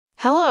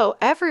Hello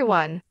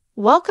everyone,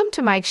 welcome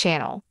to my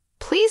channel.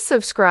 Please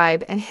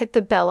subscribe and hit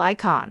the bell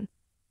icon.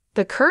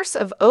 The Curse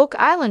of Oak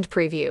Island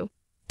preview.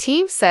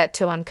 Team set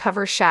to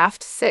uncover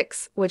Shaft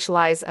 6, which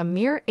lies a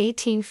mere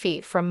 18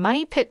 feet from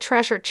Money Pit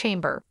Treasure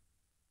Chamber.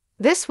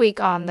 This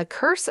week on The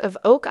Curse of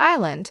Oak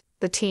Island,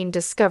 the team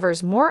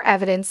discovers more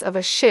evidence of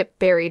a ship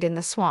buried in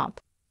the swamp,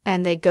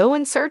 and they go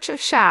in search of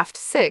Shaft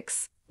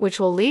 6, which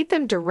will lead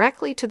them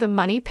directly to the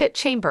Money Pit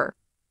Chamber.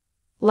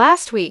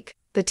 Last week,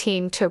 the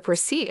team took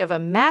receipt of a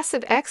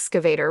massive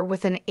excavator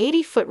with an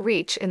 80-foot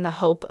reach in the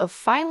hope of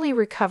finally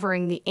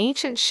recovering the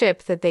ancient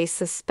ship that they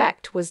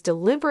suspect was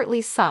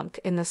deliberately sunk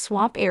in the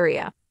swamp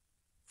area.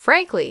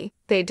 Frankly,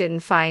 they didn't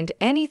find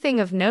anything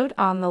of note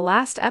on the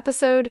last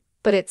episode,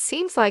 but it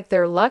seems like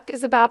their luck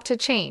is about to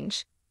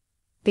change.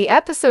 The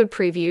episode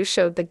preview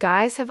showed the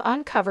guys have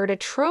uncovered a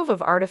trove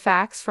of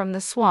artifacts from the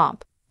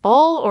swamp,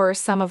 all or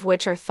some of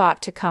which are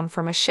thought to come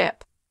from a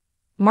ship.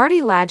 Marty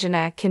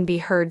Lagina can be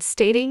heard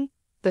stating,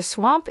 "The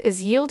swamp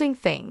is yielding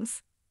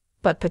things."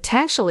 But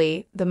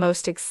potentially, the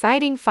most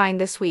exciting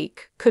find this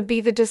week could be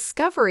the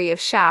discovery of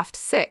Shaft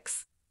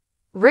 6.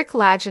 Rick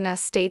Lagina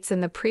states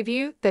in the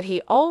preview that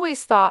he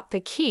always thought the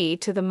key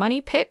to the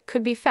Money Pit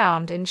could be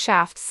found in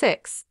Shaft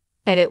 6,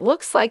 and it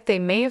looks like they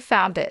may have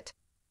found it.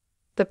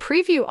 The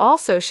preview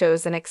also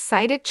shows an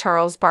excited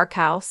Charles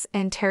Barkhouse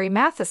and Terry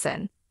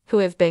Matheson, who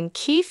have been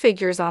key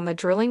figures on the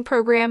drilling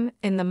program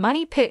in the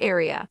Money Pit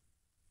area.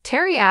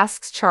 Terry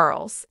asks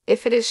Charles,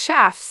 if it is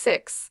Shaft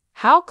 6,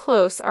 how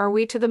close are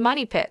we to the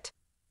Money Pit?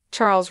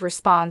 Charles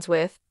responds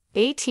with,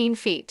 18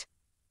 feet.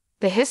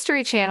 The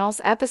History Channel's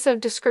episode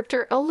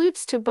descriptor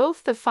alludes to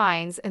both the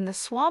finds in the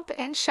swamp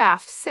and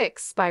Shaft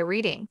 6 by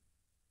reading,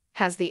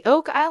 "Has the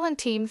Oak Island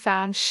team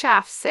found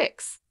Shaft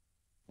 6?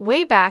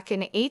 Way back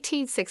in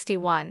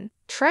 1861,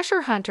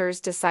 treasure hunters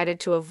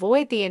decided to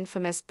avoid the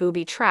infamous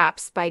booby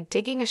traps by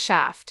digging a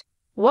shaft,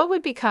 what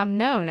would become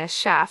known as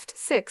Shaft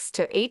 6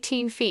 to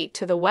 18 feet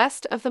to the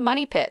west of the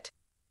Money Pit.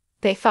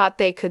 They thought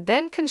they could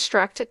then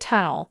construct a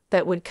tunnel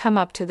that would come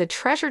up to the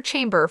treasure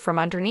chamber from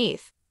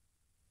underneath.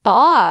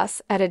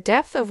 Thus, at a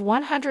depth of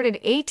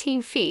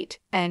 118 feet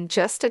and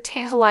just a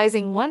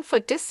tantalizing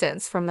 1-foot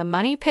distance from the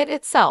Money Pit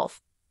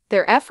itself,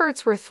 their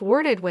efforts were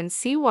thwarted when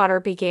seawater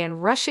began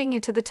rushing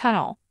into the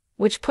tunnel,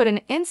 which put an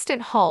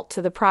instant halt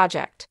to the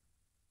project.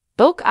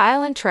 Oak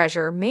Island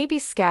treasure may be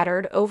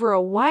scattered over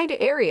a wide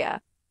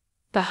area.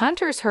 The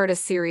hunters heard a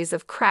series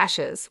of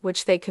crashes,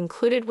 which they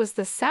concluded was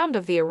the sound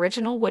of the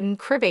original wooden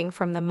cribbing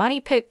from the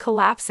Money Pit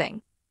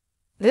collapsing.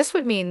 This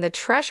would mean the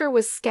treasure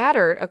was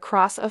scattered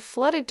across a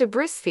flooded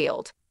debris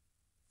field.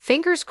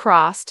 Fingers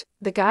crossed,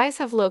 the guys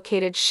have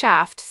located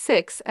Shaft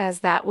 6,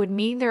 as that would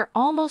mean they're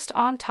almost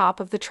on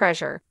top of the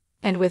treasure,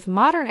 and with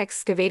modern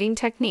excavating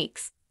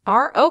techniques,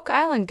 our Oak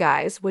Island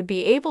guys would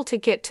be able to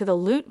get to the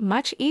loot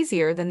much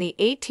easier than the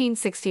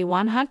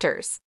 1861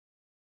 hunters.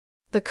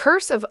 The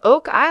Curse of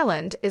Oak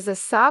Island is a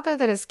saga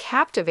that has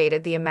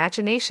captivated the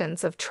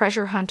imaginations of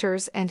treasure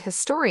hunters and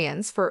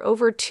historians for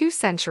over 2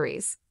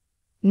 centuries.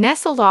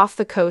 Nestled off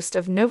the coast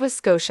of Nova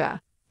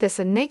Scotia, this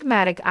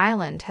enigmatic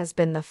island has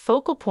been the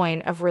focal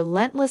point of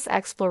relentless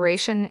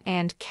exploration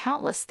and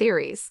countless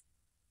theories.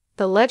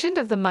 The legend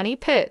of the Money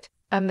Pit,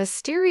 a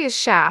mysterious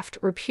shaft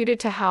reputed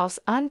to house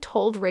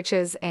untold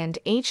riches and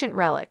ancient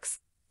relics,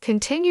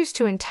 continues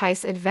to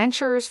entice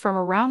adventurers from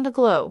around the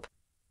globe.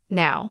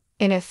 Now,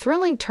 in a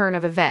thrilling turn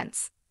of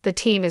events, the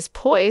team is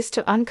poised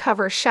to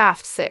uncover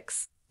Shaft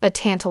 6, a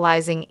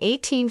tantalizing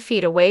 18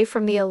 feet away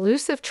from the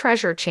elusive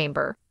treasure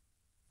chamber.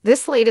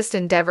 This latest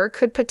endeavor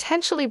could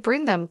potentially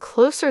bring them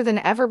closer than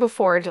ever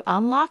before to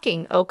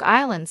unlocking Oak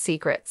Island's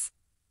secrets.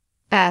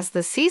 As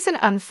the season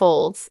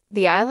unfolds,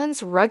 the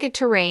island's rugged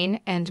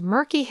terrain and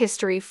murky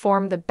history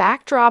form the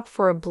backdrop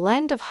for a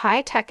blend of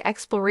high-tech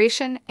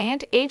exploration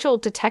and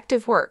age-old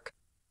detective work.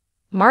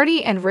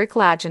 Marty and Rick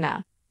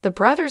Lagina, the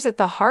brothers at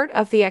the heart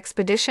of the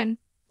expedition,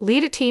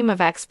 lead a team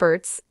of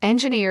experts,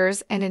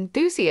 engineers, and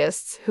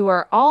enthusiasts who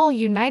are all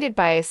united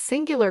by a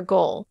singular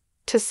goal: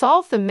 to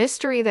solve the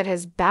mystery that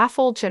has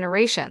baffled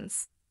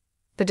generations.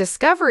 The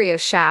discovery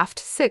of Shaft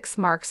 6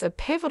 marks a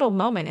pivotal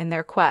moment in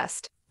their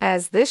quest,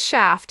 as this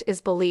shaft is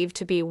believed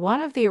to be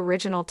one of the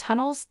original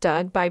tunnels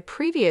dug by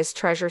previous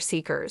treasure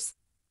seekers.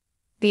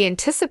 The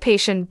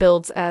anticipation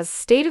builds as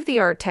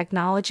state-of-the-art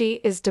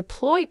technology is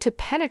deployed to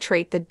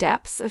penetrate the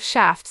depths of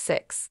Shaft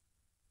 6.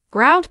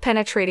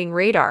 Ground-penetrating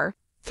radar,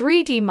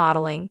 3D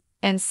modeling,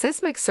 and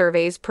seismic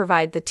surveys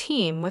provide the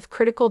team with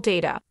critical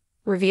data,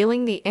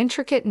 revealing the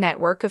intricate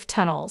network of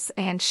tunnels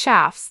and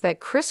shafts that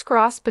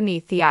crisscross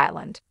beneath the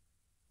island.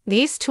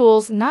 These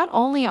tools not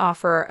only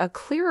offer a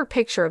clearer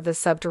picture of the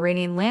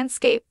subterranean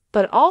landscape,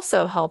 but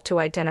also help to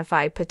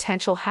identify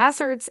potential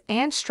hazards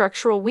and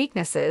structural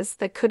weaknesses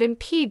that could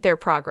impede their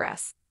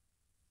progress.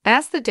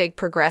 As the dig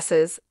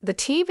progresses, the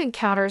team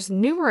encounters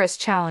numerous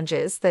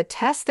challenges that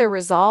test their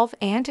resolve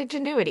and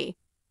ingenuity.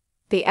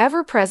 The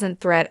ever-present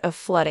threat of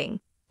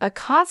flooding, a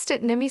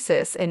constant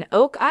nemesis in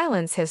Oak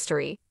Island's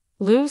history,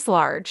 looms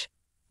large.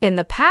 In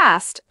the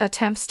past,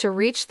 attempts to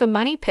reach the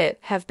Money Pit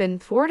have been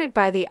thwarted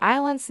by the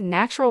island's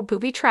natural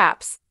booby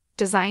traps,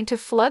 designed to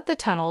flood the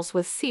tunnels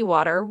with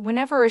seawater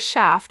whenever a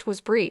shaft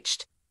was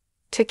breached.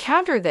 To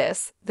counter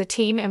this, the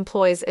team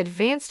employs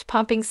advanced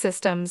pumping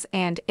systems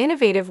and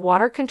innovative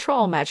water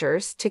control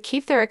measures to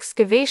keep their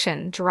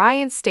excavation dry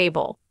and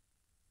stable.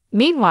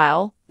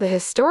 Meanwhile, the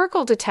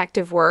historical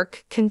detective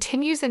work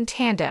continues in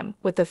tandem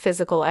with the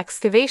physical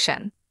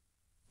excavation.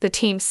 The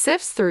team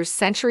sifts through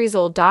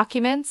centuries-old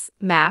documents,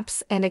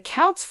 maps, and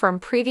accounts from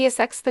previous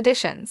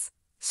expeditions,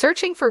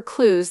 searching for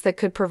clues that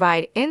could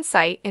provide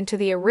insight into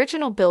the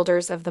original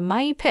builders of the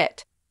Mummy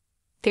Pit.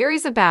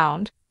 Theories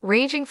abound,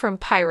 ranging from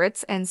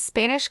pirates and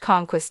Spanish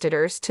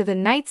conquistadors to the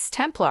Knights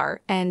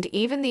Templar and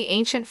even the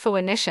ancient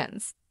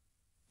Phoenicians.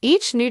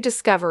 Each new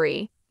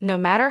discovery, no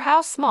matter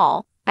how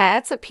small,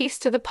 adds a piece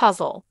to the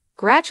puzzle,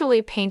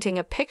 gradually painting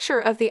a picture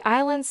of the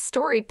island's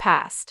storied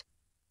past.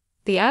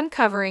 The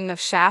uncovering of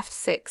Shaft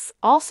 6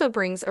 also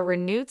brings a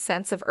renewed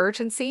sense of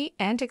urgency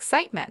and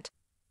excitement.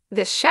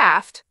 This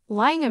shaft,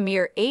 lying a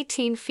mere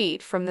 18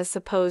 feet from the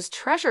supposed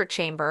treasure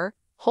chamber,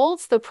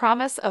 holds the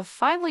promise of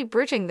finally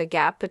bridging the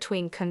gap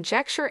between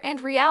conjecture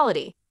and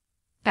reality.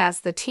 As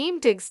the team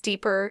digs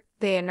deeper,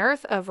 they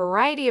unearth a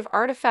variety of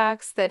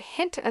artifacts that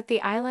hint at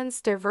the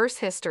island's diverse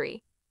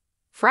history.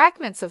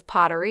 Fragments of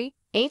pottery,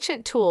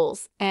 ancient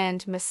tools,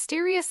 and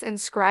mysterious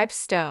inscribed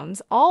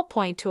stones all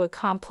point to a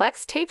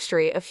complex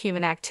tapestry of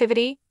human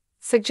activity,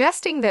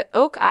 suggesting that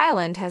Oak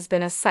Island has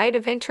been a site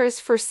of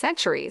interest for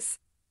centuries.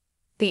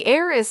 The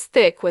air is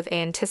thick with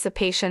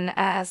anticipation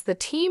as the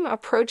team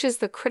approaches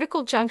the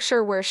critical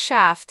juncture where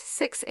Shaft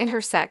 6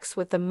 intersects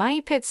with the Mummy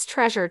Pit's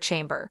treasure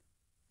chamber.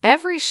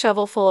 Every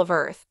shovelful of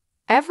earth,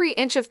 every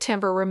inch of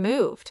timber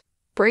removed,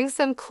 brings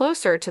them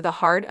closer to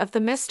the heart of the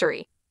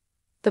mystery.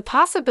 The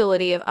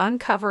possibility of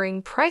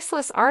uncovering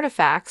priceless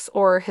artifacts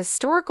or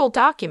historical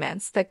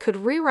documents that could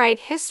rewrite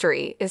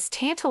history is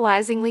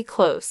tantalizingly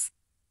close.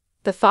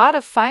 The thought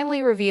of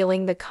finally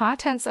revealing the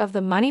contents of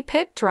the Mummy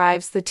Pit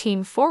drives the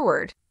team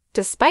forward,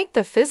 despite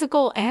the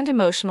physical and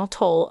emotional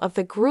toll of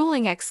the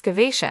grueling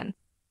excavation.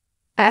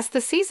 As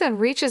the season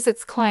reaches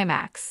its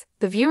climax,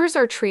 the viewers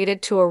are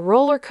treated to a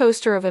roller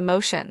coaster of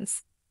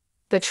emotions.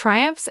 The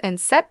triumphs and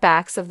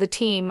setbacks of the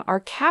team are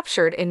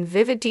captured in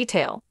vivid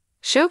detail,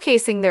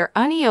 showcasing their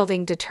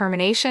unyielding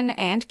determination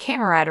and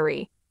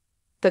camaraderie.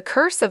 The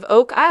Curse of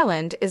Oak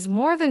Island is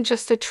more than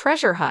just a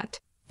treasure hunt.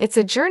 It's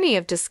a journey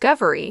of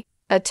discovery,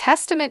 a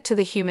testament to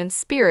the human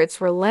spirit's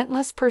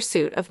relentless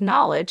pursuit of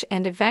knowledge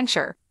and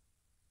adventure.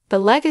 The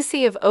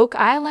legacy of Oak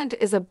Island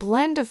is a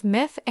blend of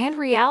myth and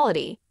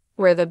reality,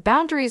 where the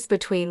boundaries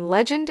between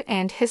legend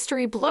and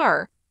history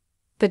blur.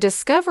 The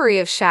discovery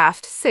of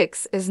Shaft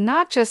 6 is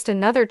not just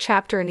another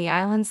chapter in the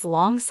island's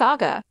long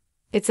saga.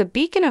 It's a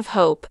beacon of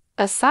hope,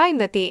 a sign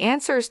that the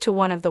answers to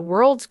one of the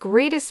world's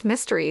greatest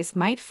mysteries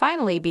might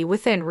finally be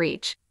within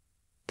reach.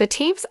 The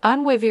team's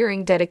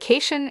unwavering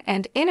dedication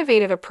and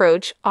innovative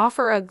approach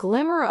offer a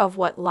glimmer of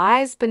what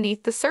lies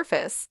beneath the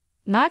surface,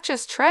 not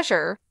just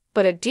treasure,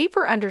 but a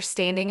deeper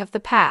understanding of the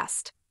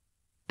past.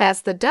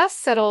 As the dust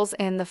settles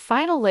and the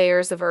final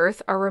layers of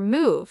earth are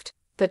removed,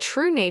 the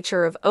true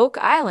nature of Oak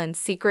Island's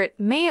secret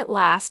may at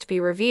last be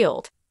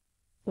revealed.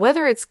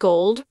 Whether it's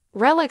gold,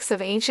 relics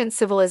of ancient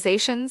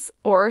civilizations,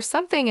 or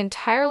something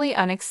entirely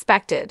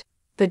unexpected,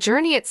 the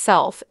journey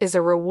itself is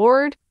a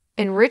reward,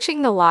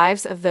 enriching the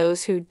lives of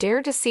those who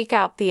dare to seek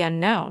out the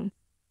unknown.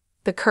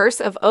 The Curse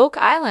of Oak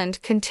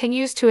Island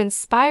continues to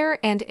inspire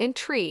and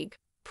intrigue,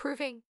 proving